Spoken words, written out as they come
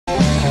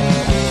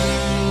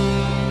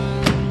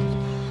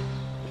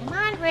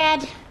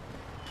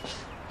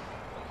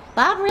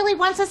Bob really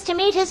wants us to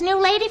meet his new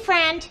lady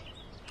friend.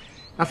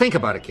 Now think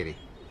about it, Kitty.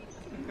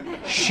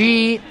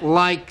 She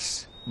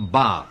likes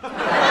Bob.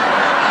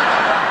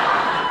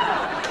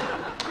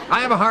 I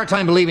have a hard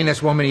time believing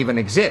this woman even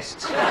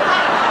exists.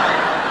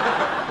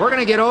 We're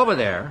gonna get over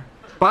there.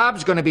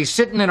 Bob's gonna be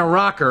sitting in a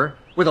rocker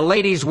with a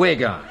lady's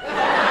wig on.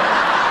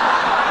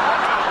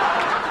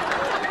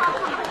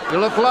 You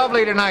look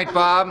lovely tonight,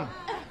 Bob.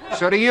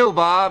 So do you,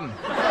 Bob.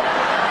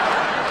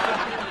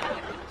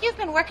 You've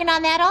been working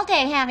on that all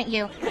day, haven't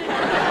you?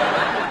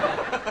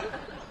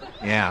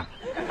 Yeah.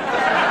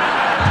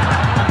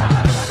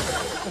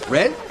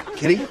 Red,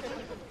 Kitty,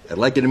 I'd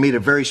like you to meet a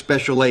very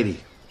special lady,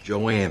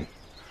 Joanne.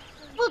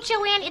 Well,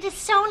 Joanne, it is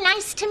so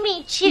nice to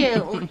meet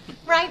you.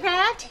 Right,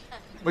 Red?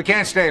 We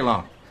can't stay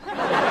long.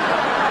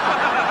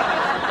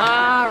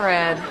 Ah,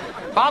 Red.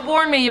 Bob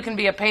warned me you can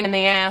be a pain in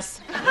the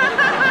ass.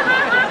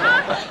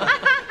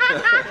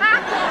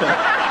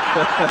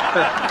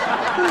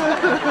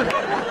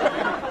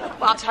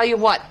 Well, I'll tell you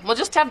what. We'll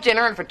just have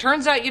dinner, and if it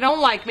turns out you don't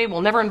like me,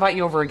 we'll never invite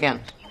you over again.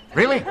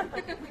 Really?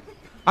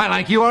 I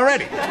like you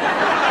already.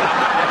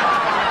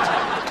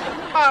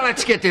 Well,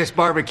 let's get this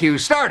barbecue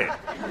started.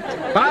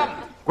 Bob,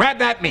 grab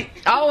that meat.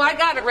 Oh, I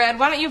got it, Red.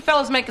 Why don't you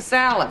fellas make a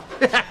salad?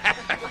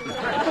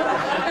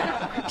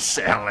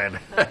 Salad.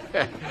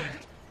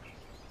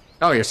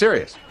 Oh, you're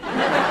serious?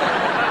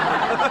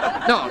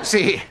 No,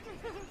 see,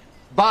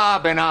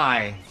 Bob and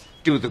I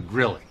do the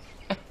grilling.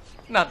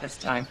 Not this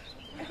time.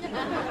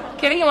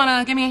 Kitty, you want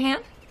to give me a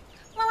hand?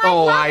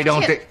 Well, I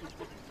don't think...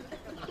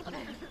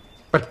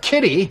 But,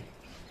 Kitty,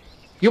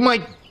 you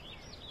might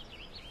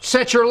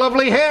set your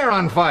lovely hair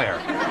on fire.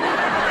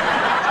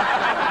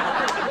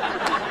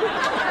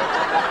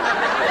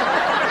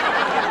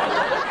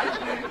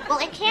 Well,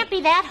 it can't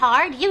be that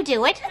hard. You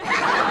do it.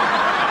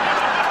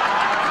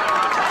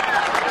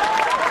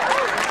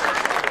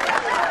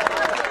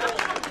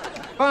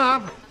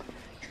 Bob,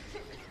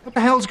 what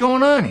the hell's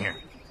going on here?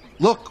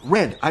 Look,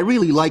 Red, I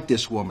really like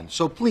this woman,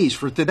 so please,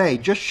 for today,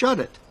 just shut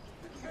it.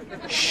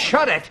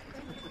 Shut it?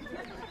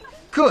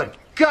 Good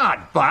God,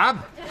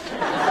 Bob.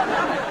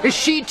 Is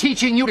she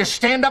teaching you to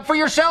stand up for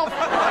yourself?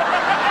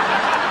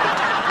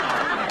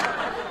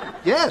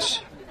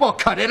 Yes. Well,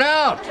 cut it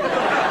out.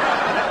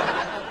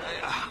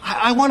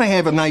 I want to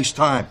have a nice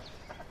time.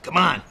 Come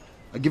on.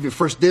 I'll give you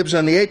first dibs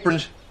on the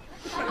aprons.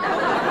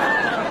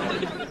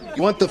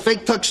 You want the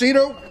fake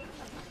tuxedo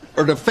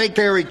or the fake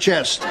hairy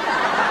chest?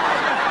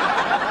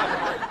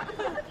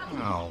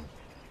 Oh,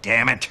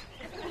 damn it.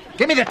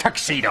 Give me the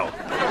tuxedo.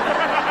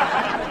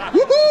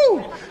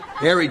 Woohoo!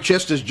 Hairy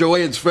chest is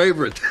Joanne's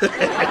favorite.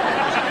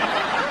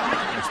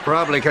 It's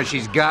probably because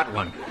she's got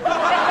one.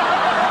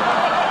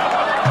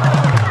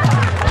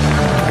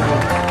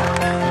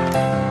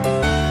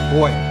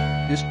 Boy,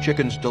 this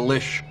chicken's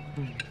delish.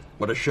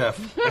 What a chef.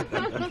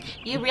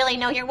 You really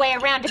know your way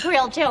around a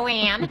grill,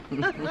 Joanne.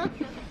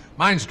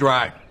 Mine's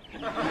dry.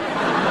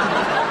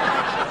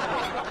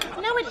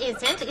 No, it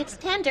isn't. It's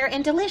tender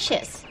and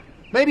delicious.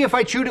 Maybe if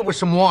I chewed it with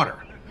some water.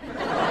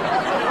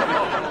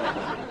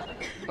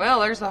 Well,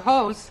 there's the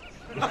hose.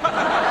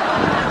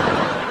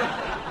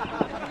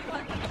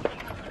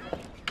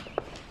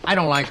 I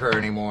don't like her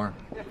anymore.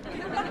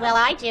 Well,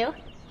 I do.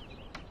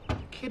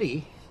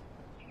 Kitty,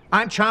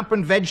 I'm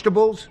chopping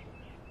vegetables.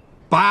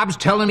 Bob's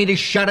telling me to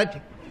shut it.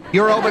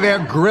 You're over there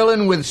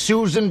grilling with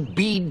Susan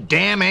B.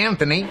 Damn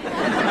Anthony.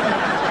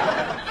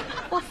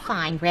 Well,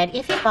 fine, Red.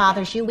 If it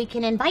bothers you, we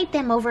can invite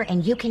them over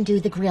and you can do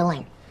the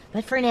grilling.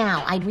 But for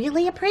now, I'd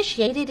really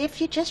appreciate it if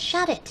you just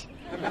shut it.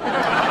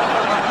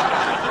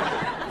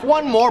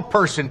 One more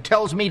person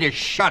tells me to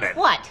shut it.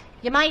 What?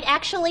 You might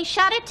actually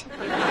shut it?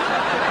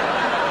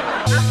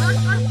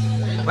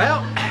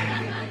 Well,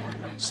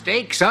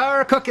 steaks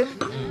are cooking.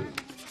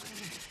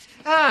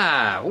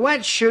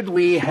 What should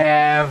we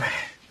have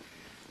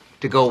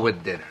to go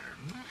with dinner?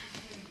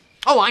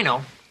 Oh, I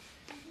know.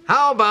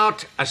 How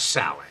about a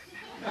salad?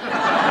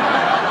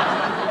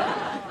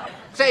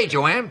 Say,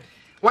 Joanne,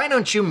 why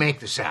don't you make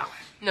the salad?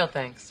 No,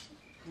 thanks.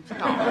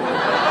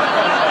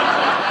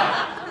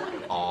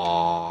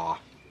 Aw,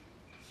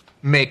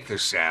 make the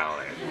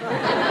salad.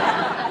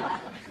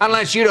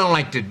 Unless you don't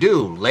like to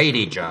do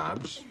lady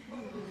jobs.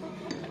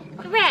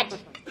 Red,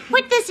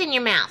 put this in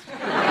your mouth.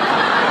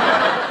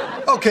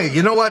 Okay,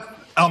 you know what?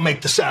 I'll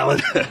make the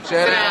salad.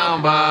 Sit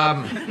down,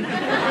 Bob.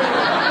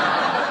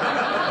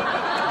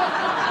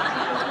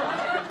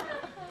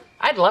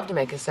 I'd love to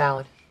make a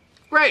salad.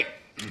 Great.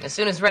 As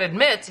soon as Red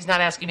admits he's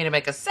not asking me to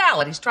make a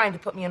salad, he's trying to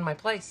put me in my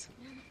place.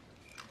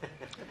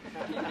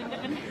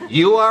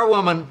 You are a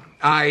woman.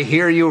 I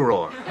hear you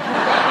roar.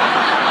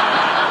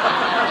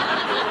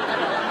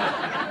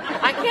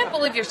 I can't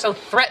believe you're so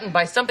threatened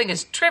by something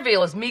as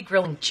trivial as me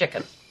grilling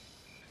chicken.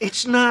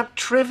 It's not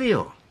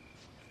trivial.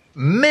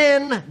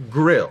 Men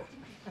grill.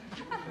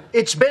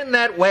 It's been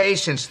that way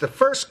since the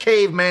first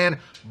caveman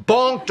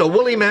bonked a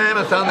woolly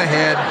mammoth on the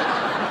head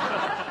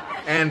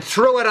and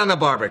threw it on the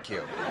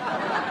barbecue.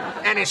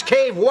 And his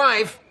cave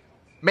wife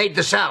made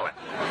the salad.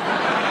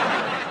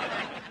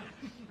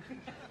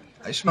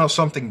 I smell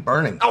something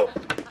burning. Oh.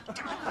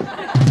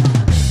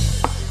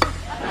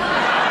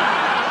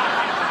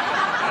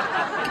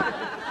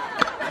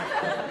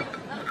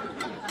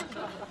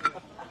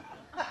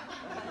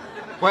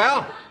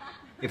 Well,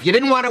 if you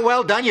didn't want it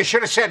well done, you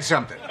should have said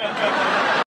something.